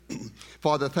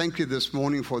Father, thank you this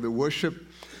morning for the worship.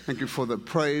 Thank you for the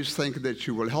praise. Thank you that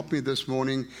you will help me this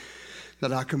morning,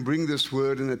 that I can bring this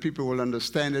word and that people will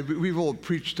understand it. We've all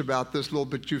preached about this, Lord,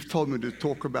 but you've told me to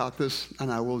talk about this,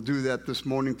 and I will do that this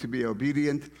morning to be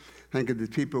obedient. Thank you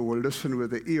that people will listen with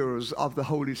the ears of the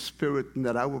Holy Spirit, and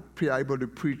that I will be able to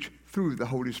preach through the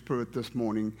Holy Spirit this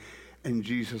morning. In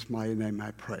Jesus' mighty name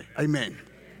I pray. Amen.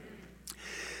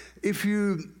 If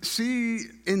you see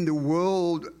in the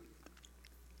world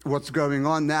what's going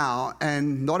on now,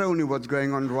 and not only what's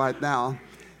going on right now,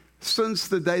 since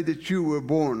the day that you were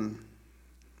born,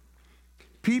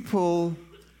 people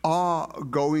are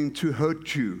going to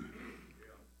hurt you.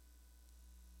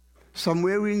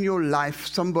 Somewhere in your life,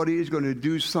 somebody is going to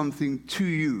do something to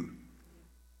you.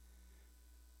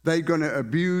 They're going to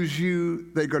abuse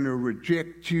you. They're going to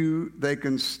reject you. They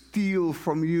can steal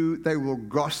from you. They will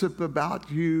gossip about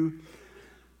you.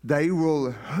 They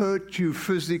will hurt you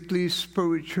physically,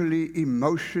 spiritually,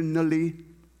 emotionally.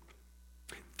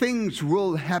 Things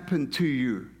will happen to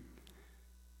you.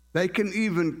 They can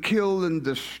even kill and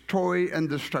destroy and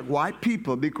destruct. Why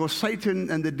people? Because Satan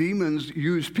and the demons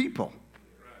use people.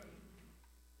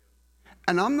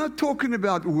 And I'm not talking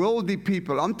about worldly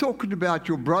people. I'm talking about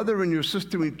your brother and your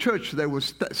sister in church. They will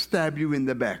stab you in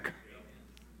the back.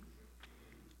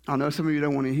 I know some of you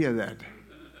don't want to hear that,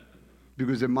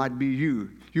 because it might be you.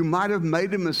 You might have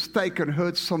made a mistake and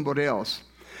hurt somebody else.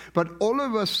 But all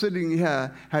of us sitting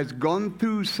here has gone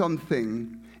through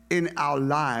something in our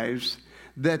lives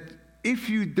that if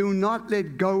you do not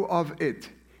let go of it,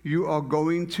 you are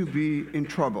going to be in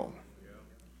trouble.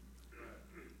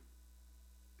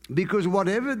 Because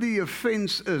whatever the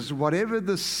offense is, whatever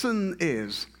the sin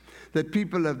is that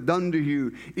people have done to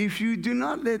you, if you do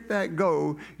not let that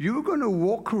go, you're going to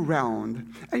walk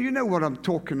around, and you know what I'm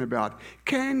talking about.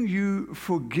 Can you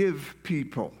forgive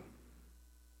people?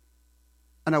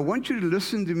 And I want you to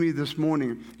listen to me this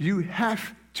morning. You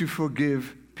have to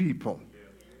forgive people.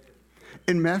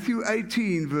 In Matthew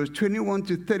 18, verse 21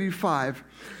 to 35,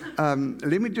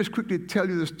 let me just quickly tell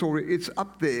you the story. It's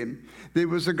up there. There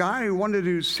was a guy who wanted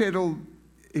to settle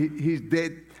his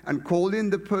debt and called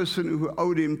in the person who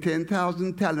owed him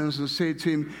 10,000 talents and said to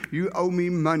him, "You owe me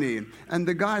money." And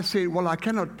the guy said, "Well, I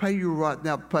cannot pay you right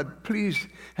now, but please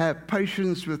have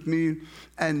patience with me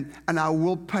and I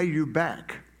will pay you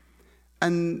back."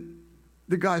 And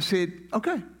the guy said,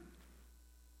 "Okay."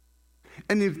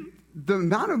 And if the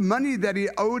amount of money that he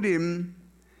owed him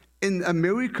in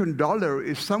American dollar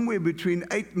is somewhere between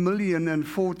 $8 million and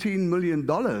 $14 million,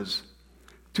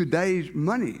 today's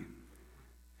money.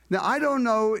 Now, I don't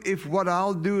know if what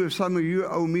I'll do if some of you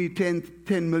owe me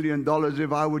 $10 million,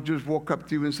 if I would just walk up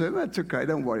to you and say, "That's okay,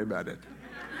 don't worry about it."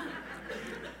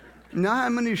 Now, how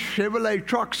many Chevrolet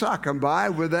trucks I can buy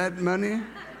with that money?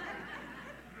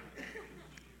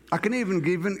 I can even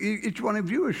give each one of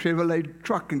you a Chevrolet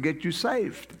truck and get you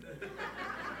saved.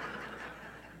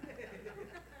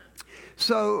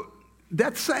 So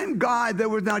that same guy that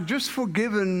was now just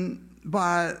forgiven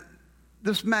by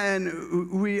this man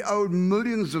who he owed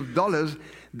millions of dollars,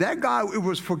 that guy who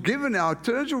was forgiven now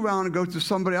turns around and goes to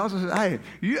somebody else and says, "Hey,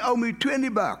 you owe me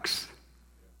 $20.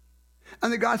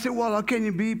 And the guy said, "Well, can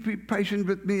you be patient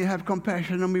with me, have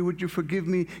compassion on me, would you forgive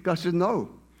me?" The guy said, "No,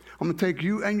 I'm going to take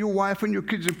you and your wife and your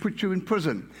kids and put you in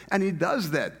prison." And he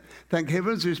does that. Thank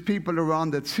heavens there's people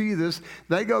around that see this.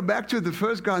 They go back to the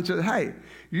first guy and say, "Hey,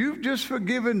 you've just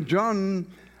forgiven John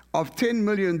of $10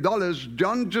 million.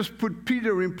 John just put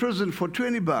Peter in prison for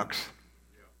 $20.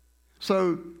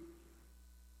 So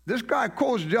this guy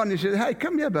calls John and he says, "Hey,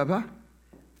 come here, Baba.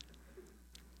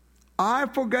 I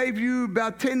forgave you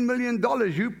about $10 million.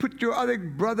 You put your other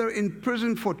brother in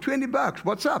prison for $20.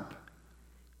 What's up?"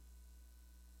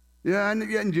 Yeah,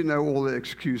 and you know all the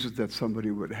excuses that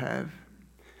somebody would have.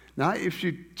 Now, if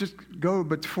you just go a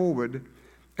bit forward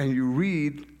and you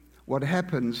read what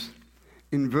happens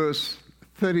in verse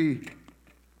 30,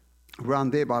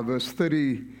 around there by verse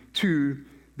 32,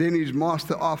 then his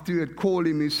master, after he had called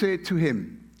him, he said to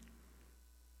him,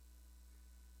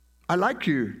 "I like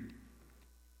you."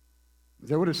 Is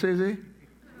that what it says there?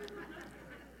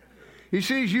 He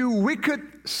says, "You wicked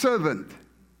servant.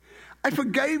 I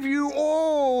forgave you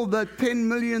all the $10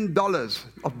 million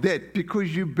of debt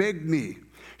because you begged me.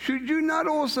 Should you not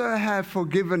also have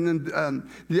forgiven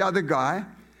the other guy?"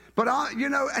 But,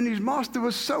 and his master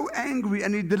was so angry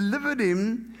and he delivered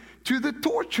him to the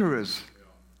torturers.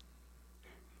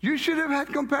 You should have had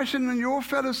compassion on your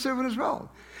fellow servant as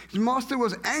well. His master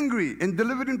was angry and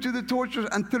delivered him to the torturers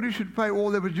until he should pay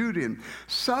all that was due to him.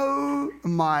 So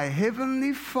my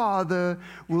heavenly Father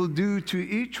will do to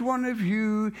each one of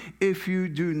you if you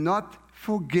do not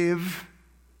forgive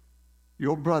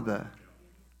your brother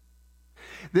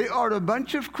There are a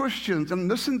bunch of Christians, and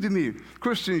listen to me,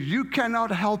 Christians, you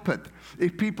cannot help it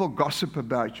if people gossip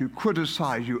about you,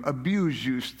 criticize you, abuse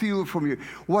you, steal from you.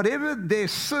 Whatever their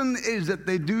sin is that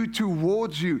they do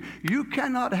towards you, you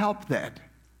cannot help that.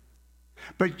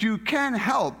 But you can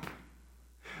help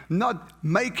not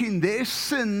making their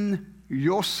sin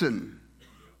your sin.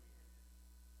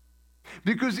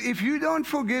 Because if you don't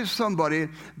forgive somebody,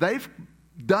 they've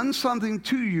done something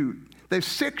to you. They've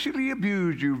sexually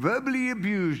abused you, verbally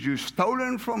abused you,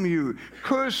 stolen from you,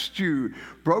 cursed you,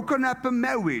 broken up a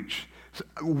marriage.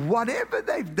 Whatever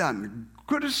they've done,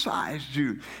 criticized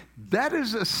you, that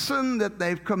is a sin that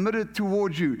they've committed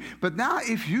towards you. But now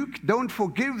if you don't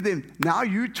forgive them, now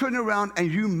you turn around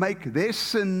and you make their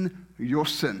sin your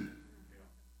sin.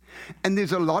 And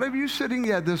there's a lot of you sitting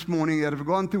here this morning that have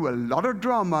gone through a lot of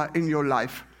drama in your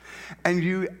life, and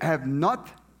you have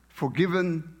not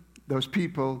forgiven those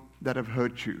people that have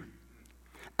hurt you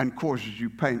and causes you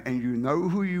pain, and you know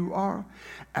who you are.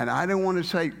 And I don't want to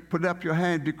say put up your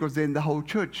hand, because then the whole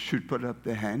church should put up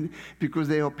their hand, because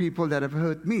there are people that have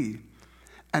hurt me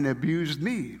and abused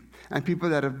me and people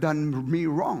that have done me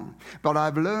wrong. But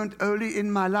I've learned early in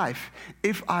my life,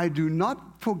 if I do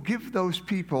not forgive those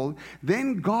people,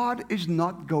 then God is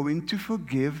not going to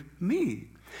forgive me.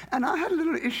 And I had a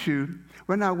little issue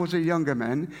when I was a younger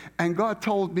man, and God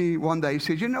told me one day, He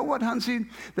said, you know what, Hansie,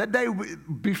 that day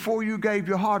before you gave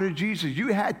your heart to Jesus, you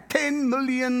had 10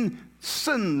 million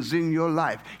sins in your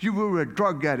life. You were a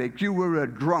drug addict, you were a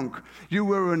drunk, you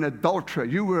were an adulterer,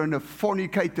 you were a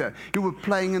fornicator, you were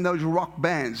playing in those rock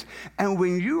bands. And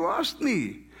when you asked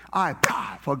me, I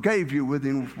forgave you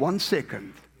within 1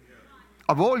 second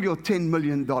of all your $10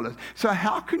 million. So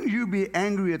how can you be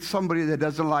angry at somebody that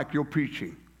doesn't like your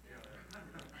preaching?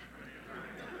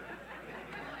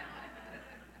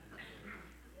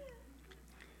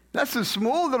 That's a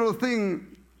small little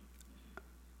thing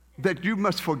that you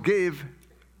must forgive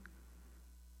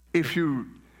if you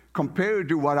compare it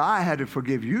to what I had to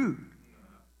forgive you.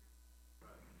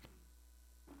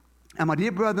 And my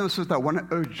dear brother and sister, I want to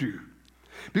urge you,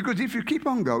 because if you keep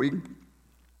on going,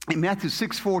 in Matthew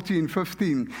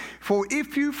 6:14-15, for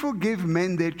if you forgive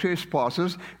men their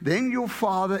trespasses, then your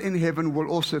Father in heaven will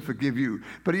also forgive you.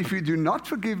 But if you do not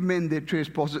forgive men their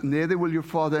trespasses, neither will your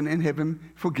Father in heaven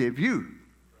forgive you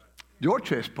your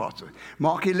trespasses.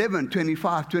 Mark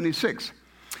 11:25-26.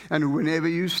 And whenever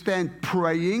you stand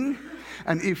praying,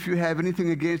 and if you have anything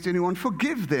against anyone,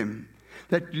 forgive them,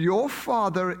 that your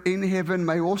Father in heaven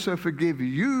may also forgive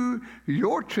you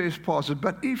your trespasses.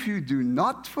 But if you do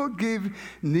not forgive,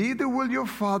 neither will your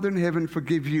Father in heaven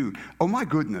forgive you. Oh my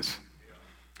goodness.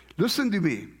 Listen to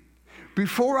me.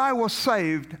 Before I was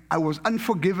saved, I was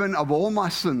unforgiven of all my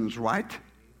sins, right?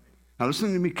 Now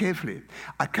listen to me carefully.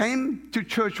 I came to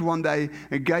church one day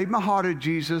and gave my heart to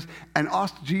Jesus and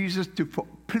asked Jesus to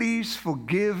please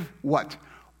forgive what?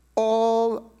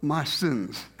 All my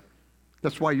sins.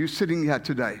 That's why you're sitting here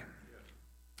today.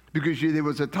 Because there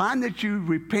was a time that you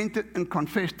repented and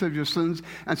confessed of your sins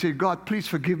and said, God, please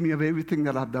forgive me of everything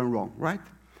that I've done wrong, right?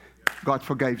 God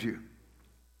forgave you.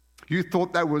 You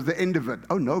thought that was the end of it.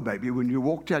 Oh no, baby. When you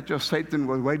walked out, just Satan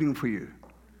was waiting for you.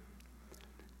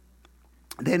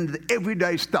 Then the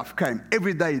everyday stuff came.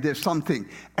 Every day there's something.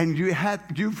 And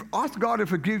you've asked God to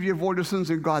forgive you of all your sins,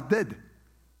 and God did.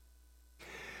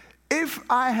 If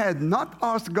I had not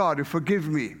asked God to forgive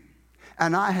me,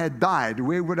 and I had died,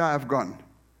 where would I have gone?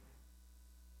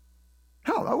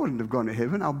 Hell, I wouldn't have gone to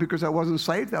heaven because I wasn't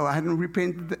saved. I hadn't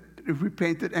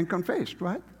repented and confessed,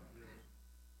 right?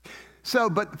 So,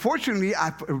 but fortunately,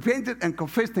 I repented and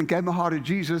confessed and gave my heart to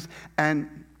Jesus,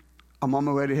 and I'm on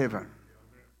my way to heaven.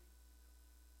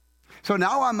 So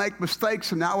now I make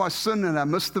mistakes, and now I sin, and I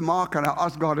miss the mark, and I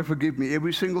ask God to forgive me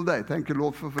every single day. Thank you,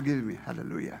 Lord, for forgiving me.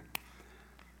 Hallelujah.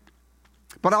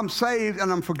 But I'm saved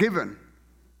and I'm forgiven.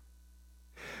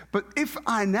 But if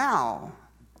I now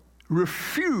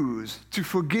refuse to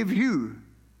forgive you,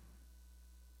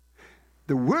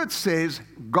 the word says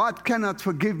God cannot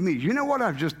forgive me. You know what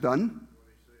I've just done?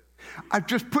 I've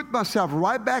just put myself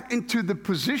right back into the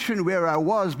position where I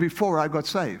was before I got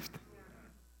saved.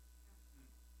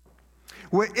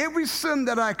 Where every sin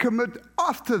that I commit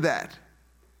after that,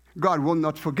 God will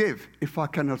not forgive if I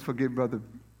cannot forgive Brother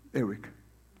Eric.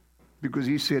 Because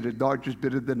he said a Dodge is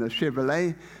better than a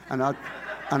Chevrolet, and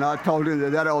I told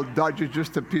him that old Dodge is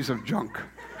just a piece of junk.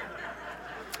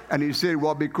 And he said,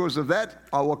 well, because of that,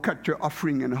 I will cut your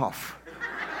offering in half.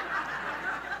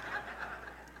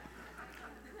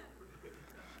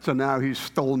 So now he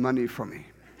stole money from me.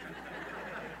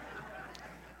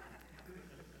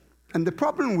 And the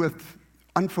problem with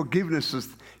Unforgiveness is,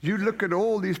 you look at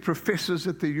all these professors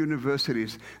at the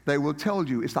universities, they will tell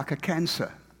you it's like a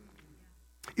cancer.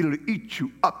 It'll eat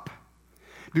you up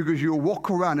because you'll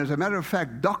walk around. As a matter of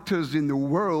fact, doctors in the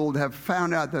world have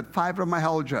found out that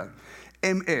fibromyalgia,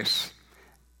 MS,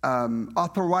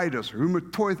 arthritis,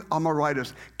 rheumatoid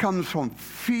arthritis comes from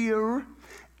fear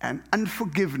and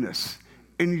unforgiveness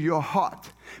in your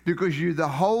heart. Because you, the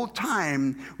whole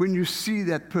time, when you see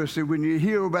that person, when you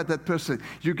hear about that person,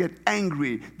 you get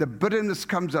angry. The bitterness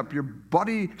comes up. Your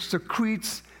body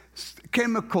secretes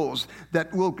chemicals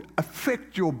that will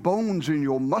affect your bones and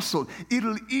your muscle.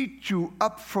 It'll eat you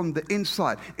up from the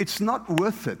inside. It's not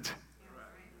worth it.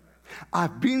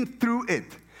 I've been through it.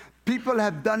 People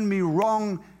have done me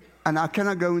wrong, and I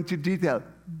cannot go into detail,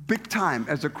 big time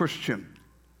as a Christian.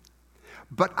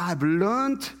 But I've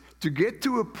learned to get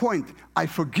to a point, I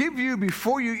forgive you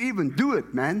before you even do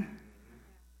it, man.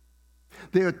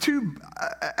 There are two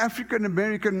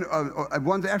African-American,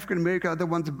 one's African-American, other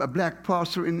one's a black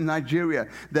pastor in Nigeria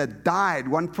that died,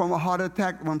 one from a heart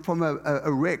attack, one from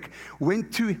a wreck,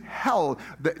 went to hell.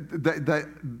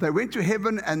 They went to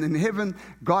heaven, and in heaven,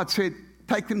 God said,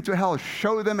 take them to hell,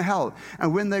 show them hell.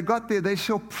 And when they got there, they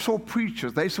saw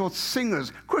preachers, they saw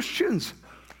singers, Christians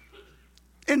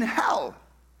in hell.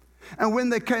 And when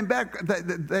they came back,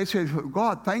 they said,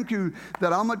 God, thank you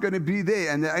that I'm not going to be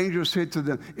there. And the angel said to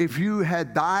them, if you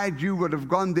had died, you would have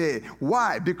gone there.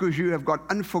 Why? Because you have got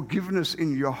unforgiveness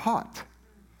in your heart.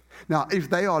 Now, if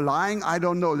they are lying, I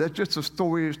don't know. That's just a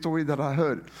story that I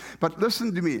heard. But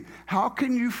listen to me. How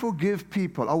can you forgive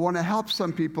people? I want to help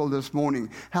some people this morning.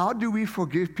 How do we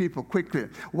forgive people quickly?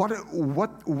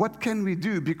 What can we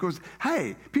do? Because,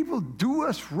 hey, people do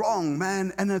us wrong,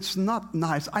 man, and it's not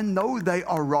nice. I know they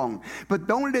are wrong. But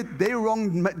don't let their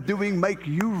wrongdoing make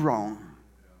you wrong.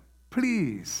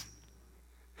 Please.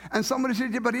 And somebody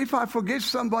said, yeah, but if I forgive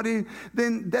somebody,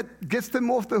 then that gets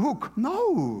them off the hook.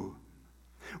 No.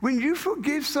 When you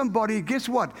forgive somebody, guess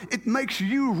what? It makes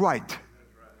you right.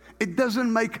 It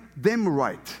doesn't make them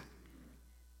right.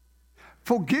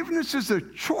 Forgiveness is a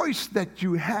choice that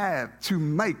you have to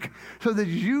make so that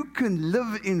you can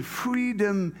live in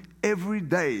freedom every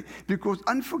day. Because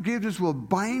unforgiveness will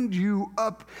bind you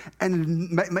up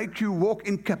and make you walk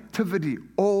in captivity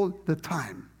all the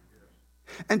time.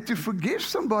 And to forgive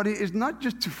somebody is not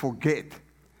just to forget.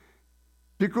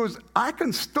 Because I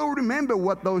can still remember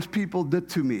what those people did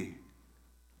to me.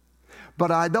 But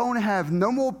I don't have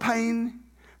no more pain,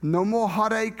 no more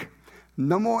heartache,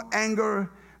 no more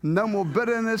anger, no more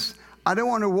bitterness. I don't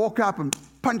want to walk up and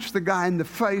punch the guy in the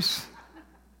face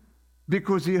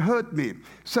because he hurt me.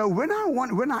 So when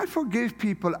I forgive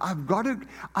people,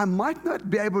 I might not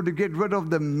be able to get rid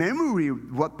of the memory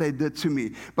of what they did to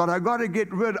me, but I got to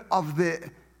get rid of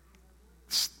the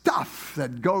stuff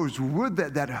that goes with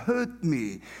that hurt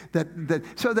me,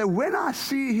 so that when I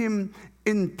see him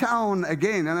in town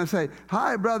again and I say,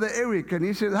 hi, Brother Eric, and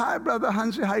he says, hi, Brother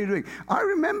Hansie, how you doing? I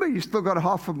remember you still got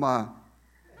half of my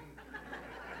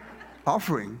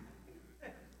offering.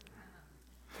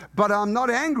 But I'm not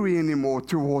angry anymore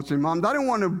towards him. I don't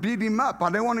want to beat him up. I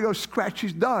don't want to go scratch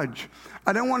his dodge.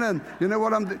 I don't want to, you know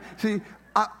what I'm doing? See,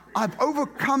 I've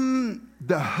overcome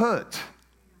the hurt.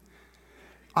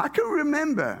 I can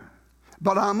remember,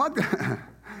 but I'm not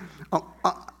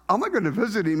going to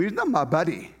visit him. He's not my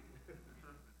buddy.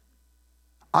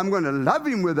 I'm going to love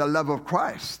him with the love of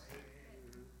Christ.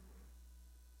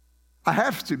 I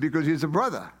have to, because he's a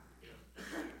brother.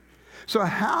 So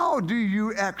how do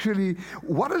you actually,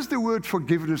 what does the word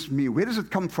forgiveness mean? Where does it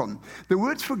come from? The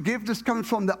word forgiveness comes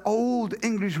from the old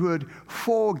English word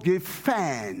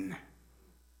forgiven.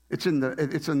 It's in the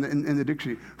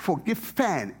dictionary.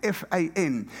 Forgiven,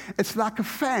 F-A-N. It's like a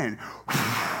fan.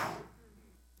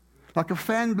 Like a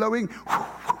fan blowing,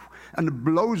 and it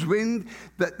blows wind.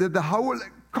 The whole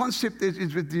concept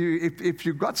is with you. If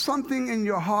you've got something in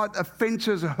your heart,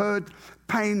 offenses, hurt,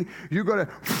 pain, you've got to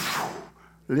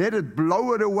let it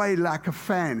blow it away like a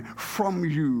fan from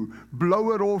you.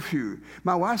 Blow it off you.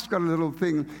 My wife's got a little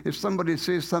thing. If somebody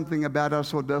says something about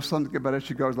us or does something about us,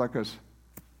 she goes like this.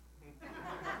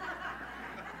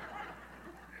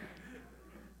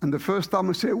 And the first time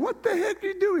I say, what the heck are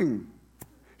you doing?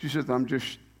 She says, I'm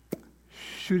just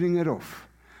shooting it off.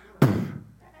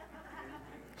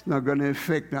 It's not going to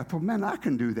affect me. I thought, man, I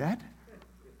can do that.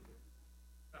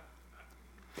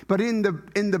 But in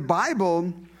the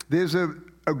Bible, there's a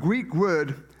Greek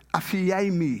word,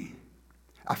 aphiemi.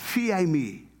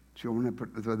 Aphiemi. Do you want to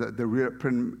put the real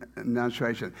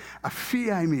pronunciation?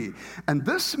 Aphiemi. And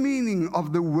this meaning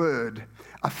of the word,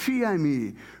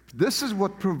 aphiemi, this is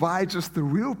what provides us the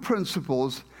real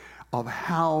principles of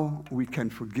how we can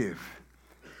forgive.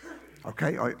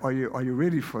 Okay, are you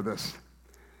ready for this?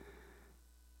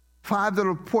 5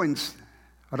 little points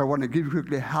that I want to give you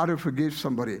quickly, how to forgive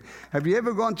somebody. Have you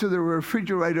ever gone to the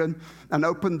refrigerator and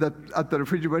opened up the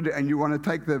refrigerator and you want to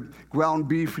take the ground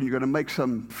beef and you're going to make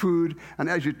some food, and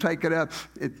as you take it out,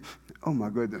 oh my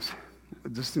goodness,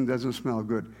 this thing doesn't smell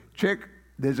good. Check,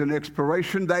 there's an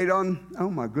expiration date on. Oh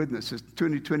my goodness, it's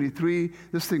 2023,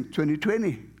 this thing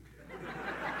 2020.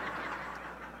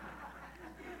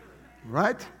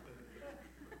 Right?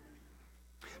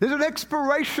 There's an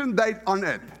expiration date on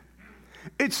it.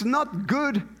 It's not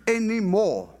good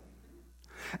anymore.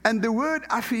 And the word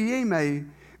aphieme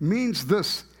means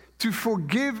this. To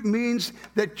forgive means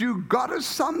that you got to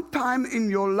sometime in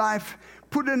your life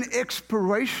put an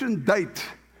expiration date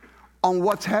on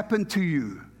what's happened to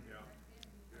you.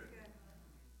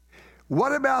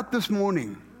 What about this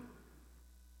morning?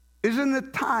 Isn't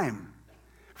it time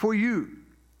for you?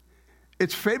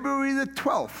 It's February the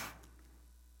 12th,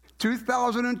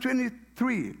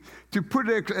 2023, to put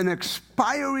an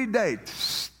expiry date,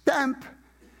 stamp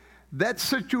that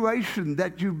situation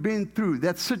that you've been through,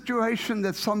 that situation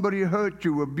that somebody hurt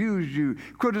you, abused you,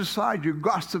 criticized you,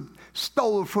 gossiped,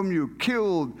 stole from you,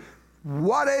 killed,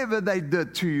 whatever they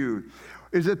did to you.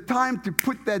 Is it time to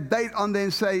put that date on there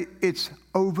and say, it's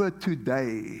over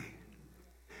today?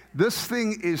 This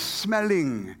thing is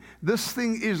smelling. This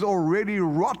thing is already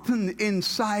rotten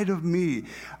inside of me.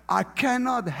 I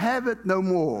cannot have it no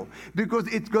more because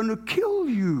it's going to kill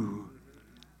you.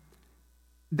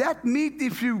 That meat,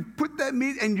 if you put that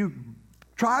meat and you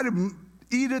try to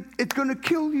eat it, it's going to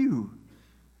kill you.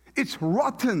 It's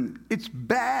rotten. It's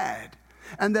bad.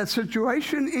 And that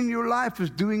situation in your life is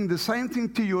doing the same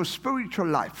thing to your spiritual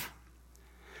life.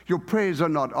 Your prayers are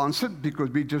not answered because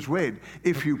we just read.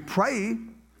 If you pray,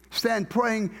 stand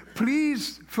praying,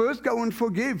 please first go and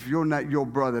forgive your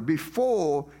brother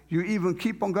before you even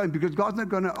keep on going, because God's not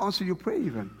going to answer your prayer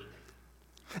even.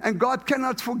 And God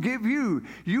cannot forgive you.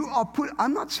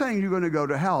 I'm not saying you're going to go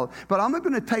to hell, but I'm not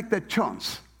going to take that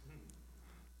chance.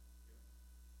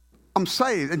 I'm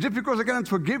saved, and just because I cannot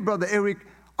forgive Brother Eric,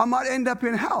 I might end up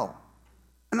in hell.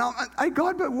 And hey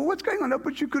God, but what's going on? No,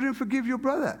 but you couldn't forgive your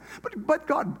brother. But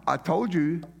God, I told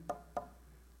you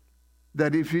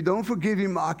that if you don't forgive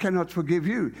him, I cannot forgive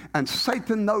you. And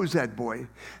Satan knows that, boy.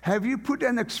 Have you put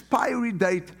an expiry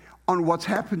date on what's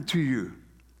happened to you?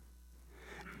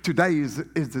 Today is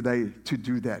the day to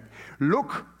do that.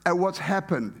 Look at what's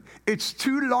happened. It's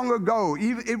too long ago.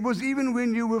 It was even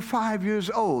when you were 5 years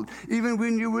old, even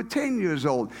when you were 10 years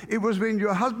old. It was when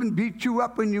your husband beat you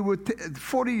up when you were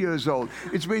 40 years old.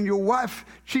 It's when your wife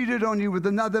cheated on you with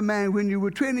another man when you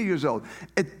were 20 years old.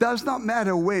 It does not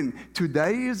matter when.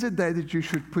 Today is the day that you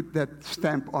should put that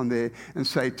stamp on there and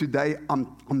say, today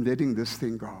I'm letting this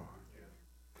thing go.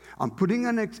 I'm putting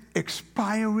an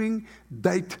expiring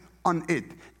date on it.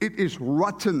 It is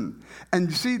rotten. And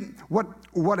you see,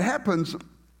 what happens,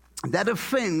 that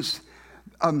offense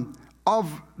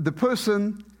of the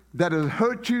person that has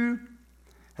hurt you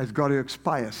has got to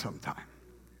expire sometime.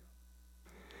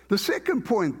 The second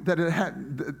point that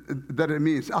it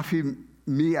means,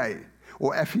 aphieme,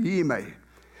 or aphieme,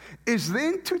 is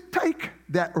then to take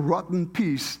that rotten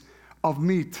piece of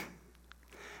meat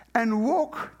and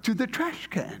walk to the trash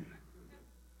can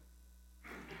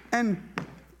and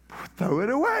throw it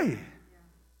away.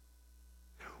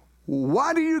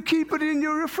 Why do you keep it in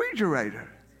your refrigerator?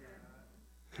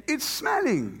 It's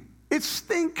smelling. It's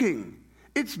stinking.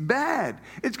 It's bad.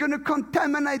 It's going to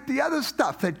contaminate the other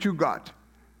stuff that you got.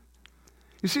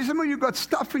 You see, some of you got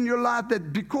stuff in your life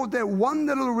that because that one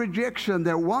little rejection,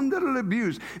 that one little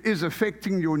abuse is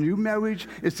affecting your new marriage,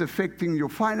 it's affecting your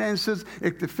finances,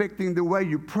 it's affecting the way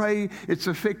you pray, it's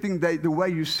affecting the way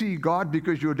you see God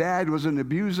because your dad was an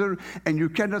abuser and you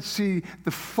cannot see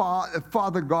the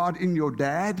Father God in your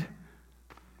dad.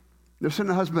 Listen,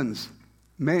 husbands,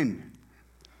 men,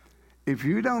 if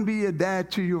you don't be a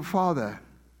dad to your father,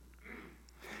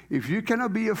 if you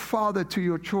cannot be a father to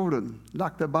your children,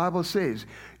 like the Bible says,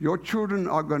 your children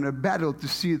are going to battle to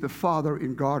see the Father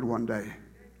in God one day.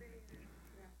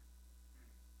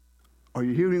 Are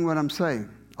you hearing what I'm saying?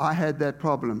 I had that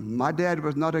problem. My dad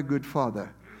was not a good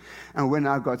father. And when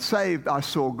I got saved, I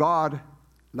saw God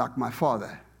like my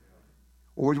father.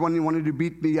 Always wanted to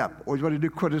beat me up. Always wanted to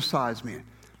criticize me.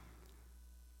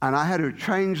 And I had to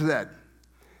change that.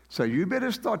 So you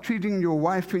better start treating your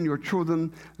wife and your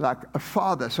children like a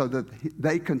father so that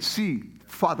they can see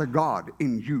Father God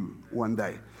in you one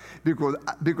day. Because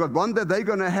one day they're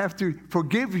going to have to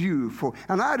forgive you.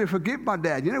 And I had to forgive my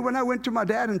dad. You know, when I went to my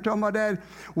dad and told my dad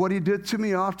what he did to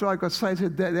me after I got saved, I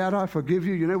said, Dad, I forgive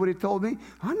you. You know what he told me?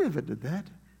 I never did that.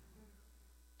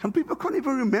 Some people can't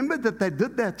even remember that they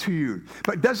did that to you.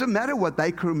 But it doesn't matter what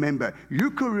they can remember.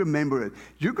 You can remember it.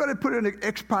 You've got to put an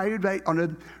expiry date on it.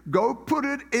 Go put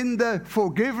it in the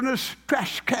forgiveness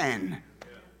trash can.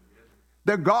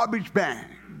 The garbage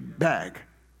bag,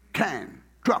 can,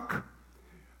 truck.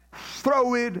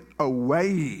 Throw it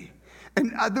away.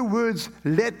 In other words,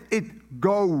 let it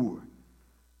go.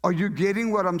 Are you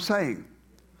getting what I'm saying?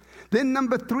 Then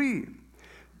number 3,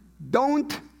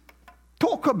 don't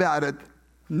talk about it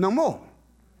no more.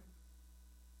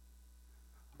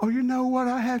 Oh, you know what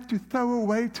I had to throw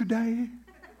away today?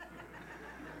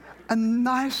 A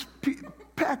nice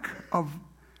pack of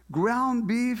ground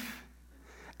beef.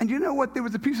 And you know what? There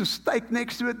was a piece of steak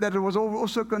next to it that was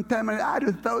also contaminated. I had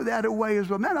to throw that away as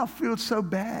well. Man, I feel so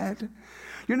bad.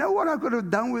 You know what I could have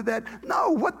done with that?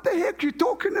 No, what the heck are you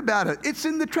talking about it? It's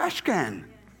in the trash can.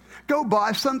 Go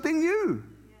buy something new.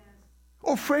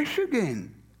 Or fresh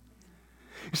again.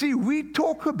 You see, we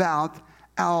talk about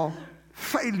our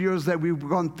failures that we've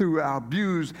gone through, our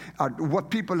abuse,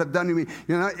 what people have done to me.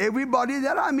 You know, everybody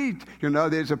that I meet, you know,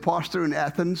 there's a pastor in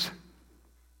Athens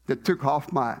that took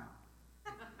half my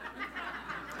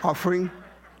offering.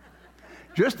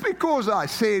 Just because I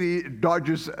said he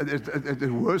dodges is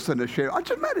worse than a sheriff. I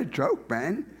just made a joke,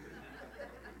 man.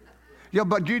 Yeah,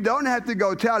 but you don't have to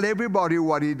go tell everybody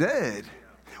what he did.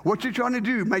 What you're trying to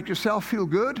do, make yourself feel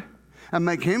good and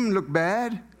make him look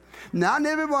bad. Now,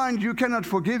 never mind, you cannot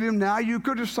forgive him. Now you're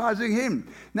criticizing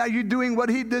him. Now you're doing what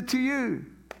he did to you.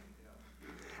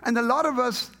 And a lot of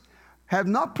us have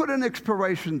not put an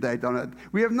expiration date on it.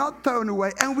 We have not thrown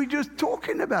away, and we're just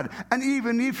talking about it. And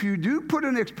even if you do put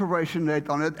an expiration date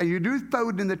on it and you do throw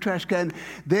it in the trash can,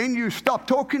 then you stop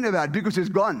talking about it because it's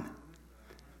gone.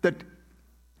 That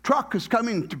truck is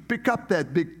coming to pick up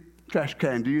that big trash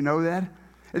can. Do you know that?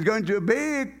 It's going to a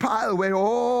big pile where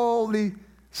all the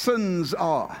sins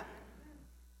are.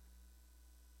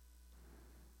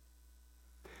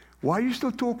 Why are you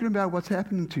still talking about what's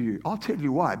happening to you? I'll tell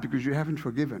you why. Because you haven't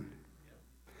forgiven.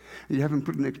 You haven't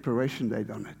put an expiration date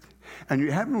on it. And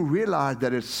you haven't realized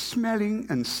that it's smelling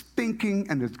and stinking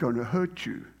and it's going to hurt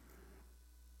you.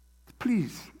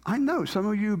 Please, I know some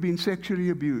of you have been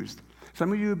sexually abused.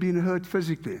 Some of you have been hurt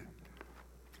physically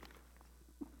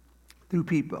through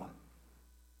people.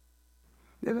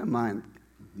 Never mind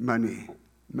money.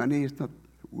 Money is not,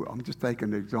 I'm just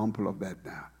taking an example of that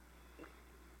now.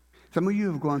 Some of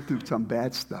you have gone through some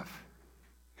bad stuff,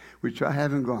 which I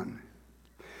haven't gone.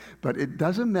 But it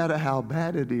doesn't matter how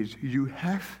bad it is. You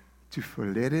have to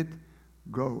let it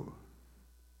go.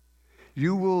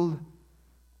 You will,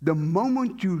 the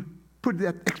moment you put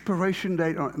that expiration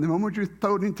date on, the moment you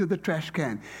throw it into the trash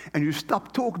can, and you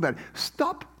stop talking about it,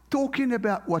 stop talking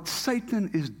about what Satan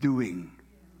is doing.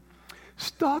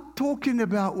 Start talking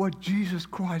about what Jesus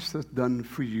Christ has done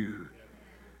for you.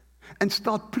 And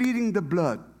start pleading the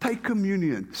blood. Take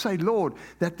communion. Say, Lord,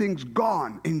 that thing's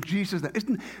gone in Jesus'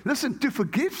 name. Listen, to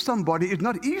forgive somebody is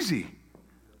not easy.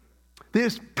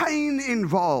 There's pain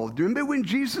involved. Remember when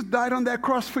Jesus died on that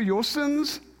cross for your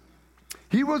sins?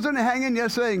 He wasn't hanging there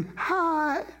saying,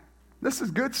 hi, this is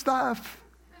good stuff.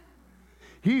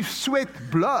 He sweat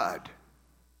blood.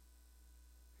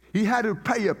 He had to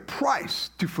pay a price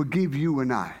to forgive you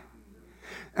and I.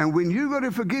 And when you're going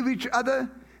to forgive each other,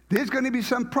 there's going to be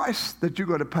some price that you've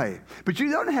got to pay. But you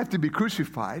don't have to be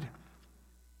crucified.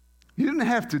 You don't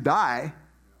have to die.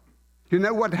 You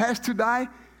know what has to die?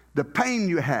 The pain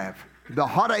you have, the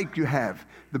heartache you have,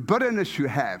 the bitterness you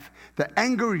have, the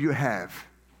anger you have.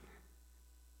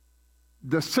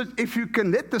 If you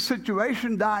can let the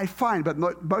situation die, fine. But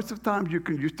most of the time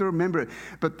you still remember it.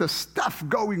 But the stuff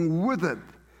going with it,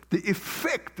 the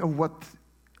effect of what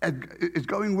is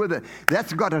going with it,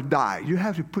 that's got to die. You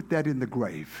have to put that in the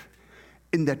grave,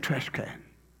 in that trash can.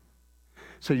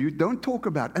 So you don't talk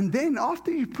about it. And then after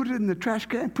you put it in the trash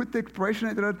can, put the expiration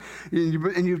date on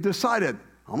it, and you've decided,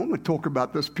 I'm not going to talk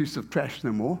about this piece of trash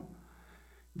no more,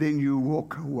 then you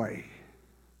walk away.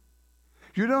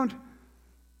 You don't,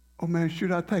 oh man,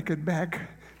 should I take it back?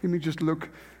 Let me just look.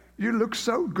 You look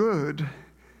so good.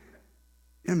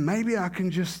 And maybe I can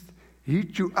just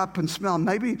heat you up and smell.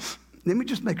 Maybe, let me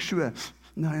just make sure.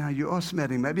 No, you are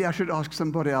smelling. Maybe I should ask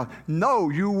somebody else. No,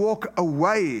 you walk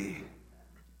away.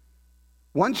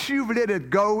 Once you've let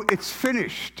it go, it's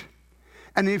finished.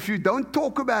 And if you don't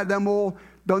talk about it no more,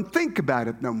 don't think about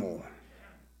it no more.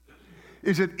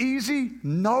 Is it easy?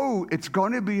 No, it's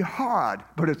going to be hard,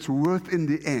 but it's worth in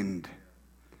the end.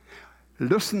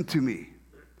 Listen to me.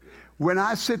 When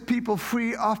I set people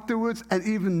free afterwards, and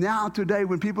even now today,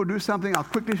 when people do something, I'll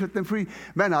quickly set them free.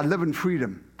 Man, I live in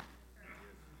freedom.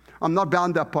 I'm not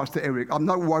bound up, Pastor Eric. I'm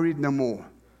not worried no more.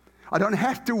 I don't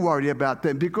have to worry about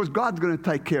them because God's going to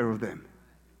take care of them.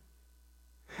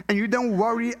 And you don't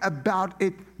worry about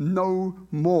it no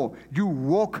more. You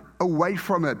walk away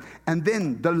from it. And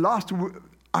then the last,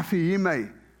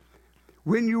 afihime,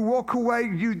 when you walk away,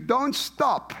 you don't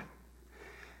stop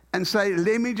and say,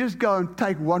 let me just go and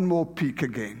take one more peek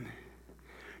again.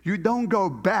 You don't go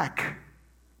back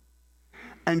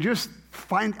and just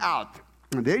find out.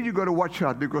 And there you got to watch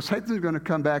out, because Satan's going to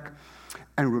come back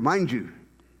and remind you.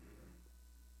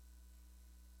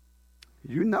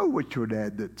 You know what your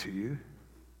dad did to you.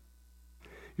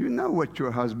 You know what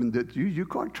your husband did to you. You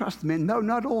can't trust men. No,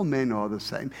 not all men are the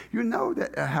same. You know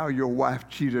that how your wife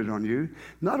cheated on you.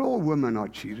 Not all women are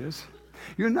cheaters.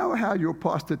 You know how your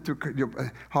pastor took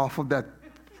half of that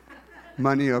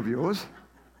money of yours.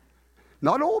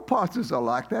 Not all pastors are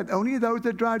like that. Only those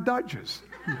that drive Dodges.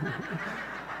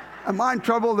 Am I in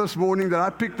trouble this morning that I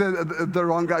picked the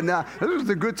wrong guy? Now, this is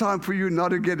a good time for you not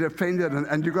to get offended,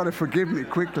 and you've got to forgive me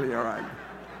quickly, all right?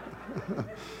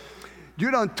 You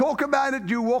don't talk about it,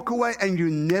 you walk away, and you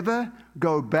never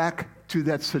go back to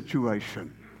that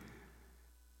situation.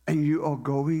 And you are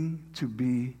going to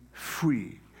be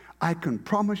free. I can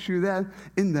promise you that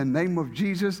in the name of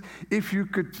Jesus. If you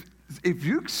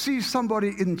see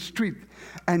somebody in the street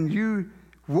and you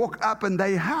walk up and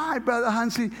they, hi, Brother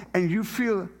Hansie, and you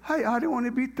feel, hey, I don't want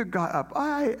to beat the guy up.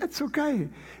 It's okay.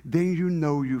 Then you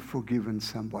know you've forgiven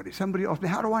somebody. Somebody asked me,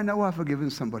 how do I know I've forgiven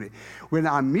somebody? When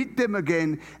I meet them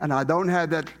again and I don't have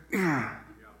that, I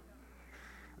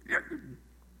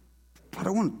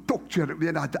don't want to talk to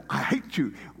you, I hate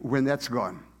you, when that's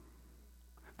gone.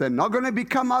 They're not going to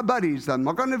become my buddies. I'm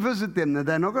not going to visit them.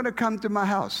 They're not going to come to my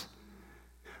house.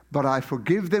 But I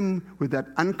forgive them with that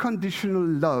unconditional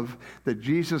love that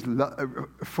Jesus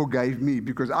forgave me,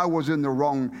 because I was in the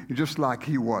wrong just like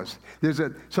he was.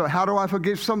 So how do I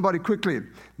forgive somebody quickly?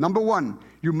 Number one,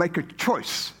 you make a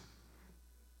choice.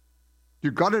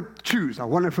 You got to choose. I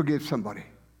want to forgive somebody.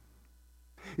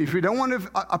 If you don't want to,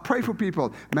 I pray for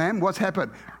people. Ma'am, what's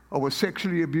happened? I was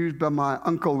sexually abused by my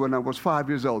uncle when I was 5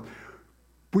 years old.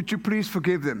 Would you please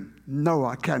forgive them? No,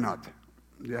 I cannot.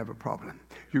 You have a problem.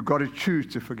 You've got to choose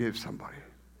to forgive somebody.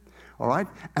 All right?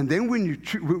 And then when you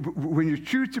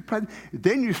choose to pray,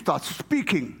 then you start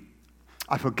speaking.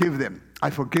 I forgive them. I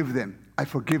forgive them. I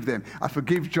forgive them. I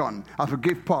forgive John. I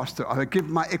forgive Pastor. I forgive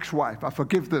my ex-wife. I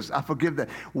forgive this. I forgive that.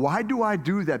 Why do I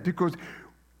do that? Because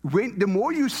the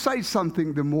more you say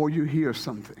something, the more you hear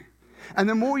something. And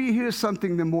the more you hear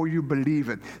something, the more you believe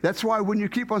it. That's why when you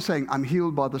keep on saying, I'm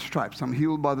healed by the stripes, I'm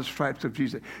healed by the stripes of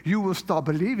Jesus, you will start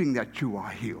believing that you are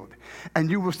healed. And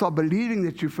you will start believing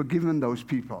that you've forgiven those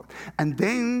people. And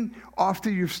then after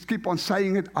you keep on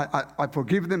saying it, I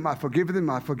forgive them, I forgive them,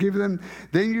 I forgive them,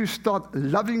 then you start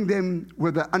loving them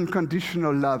with an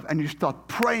unconditional love, and you start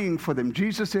praying for them.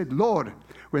 Jesus said, Lord,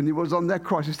 when he was on that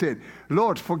cross, he said,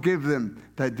 Lord, forgive them.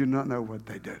 They do not know what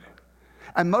they did.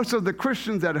 And most of the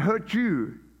Christians that hurt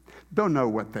you don't know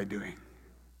what they're doing.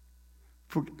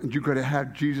 You've got to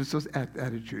have Jesus'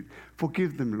 attitude.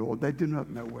 Forgive them, Lord. They do not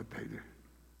know what they do.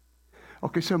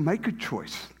 Okay, so make a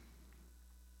choice.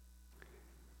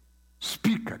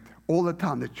 Speak it all the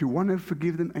time that you want to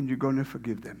forgive them and you're going to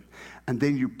forgive them. And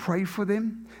then you pray for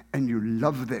them and you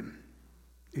love them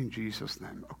in Jesus'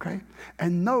 name, okay?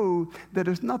 And know that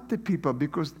it's not the people,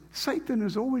 because Satan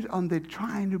is always on there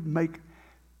trying to make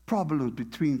problems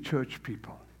between church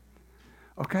people.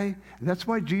 Okay? And that's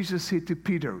why Jesus said to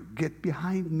Peter, get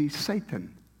behind me,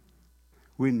 Satan.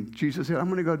 When Jesus said, I'm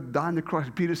going to go die on the cross,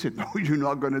 Peter said, no, you're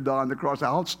not going to die on the cross.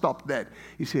 I'll stop that.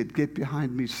 He said, get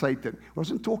behind me, Satan. He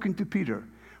wasn't talking to Peter.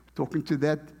 Talking to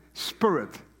that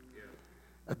spirit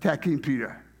attacking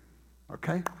Peter.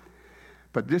 Okay?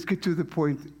 But let's get to the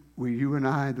point where you and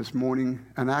I this morning,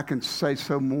 and I can say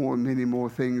many more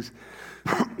things,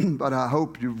 but I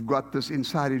hope you've got this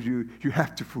inside of you. You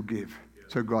have to forgive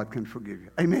so God can forgive you.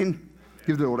 Amen?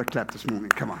 Give the Lord a clap this morning.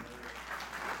 Come on.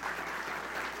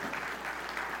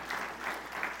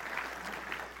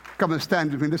 Come and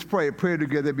stand with me. Let's pray a prayer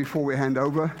together before we hand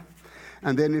over.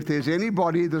 And then if there's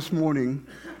anybody this morning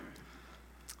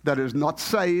that is not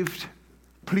saved,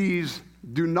 please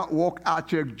do not walk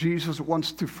out here. Jesus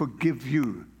wants to forgive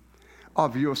you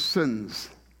of your sins.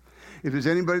 If there's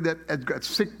anybody that has got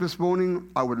sick this morning,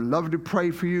 I would love to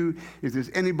pray for you. If there's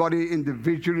anybody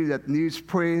individually that needs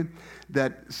prayer,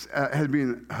 that has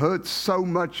been hurt so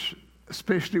much,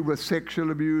 especially with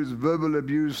sexual abuse, verbal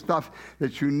abuse, stuff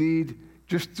that you need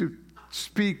just to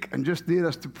speak and just need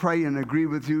us to pray and agree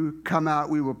with you, come out,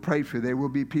 we will pray for you. There will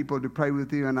be people to pray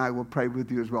with you, and I will pray with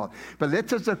you as well. But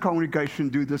let's as a congregation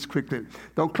do this quickly.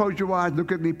 Don't close your eyes,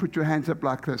 look at me, put your hands up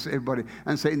like this, everybody,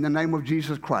 and say, in the name of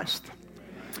Jesus Christ,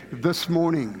 this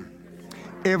morning,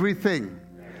 everything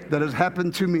that has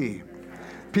happened to me,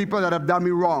 people that have done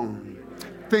me wrong,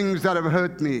 things that have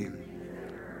hurt me,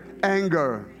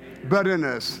 anger,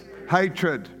 bitterness,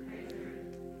 hatred,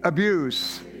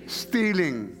 abuse,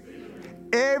 stealing,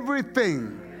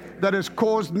 everything that has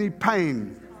caused me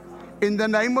pain, in the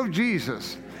name of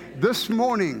Jesus, this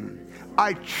morning,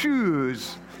 I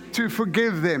choose to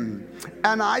forgive them,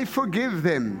 and I forgive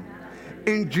them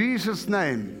in Jesus'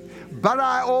 name. But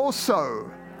I also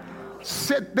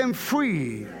set them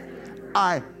free.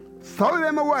 I throw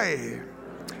them away,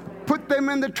 put them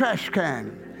in the trash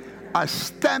can. I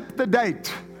stamp the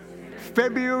date,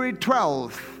 February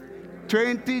 12th,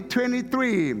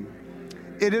 2023.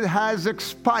 It has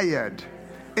expired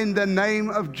in the name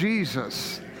of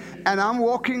Jesus. And I'm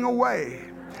walking away.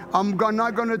 I'm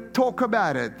not going to talk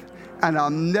about it. And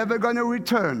I'm never going to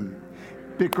return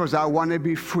because I want to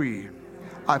be free.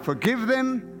 I forgive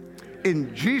them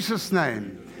in Jesus'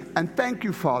 name. And thank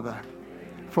you, Father,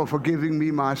 for forgiving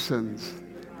me my sins.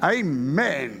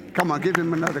 Amen. Come on, give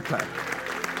him another clap.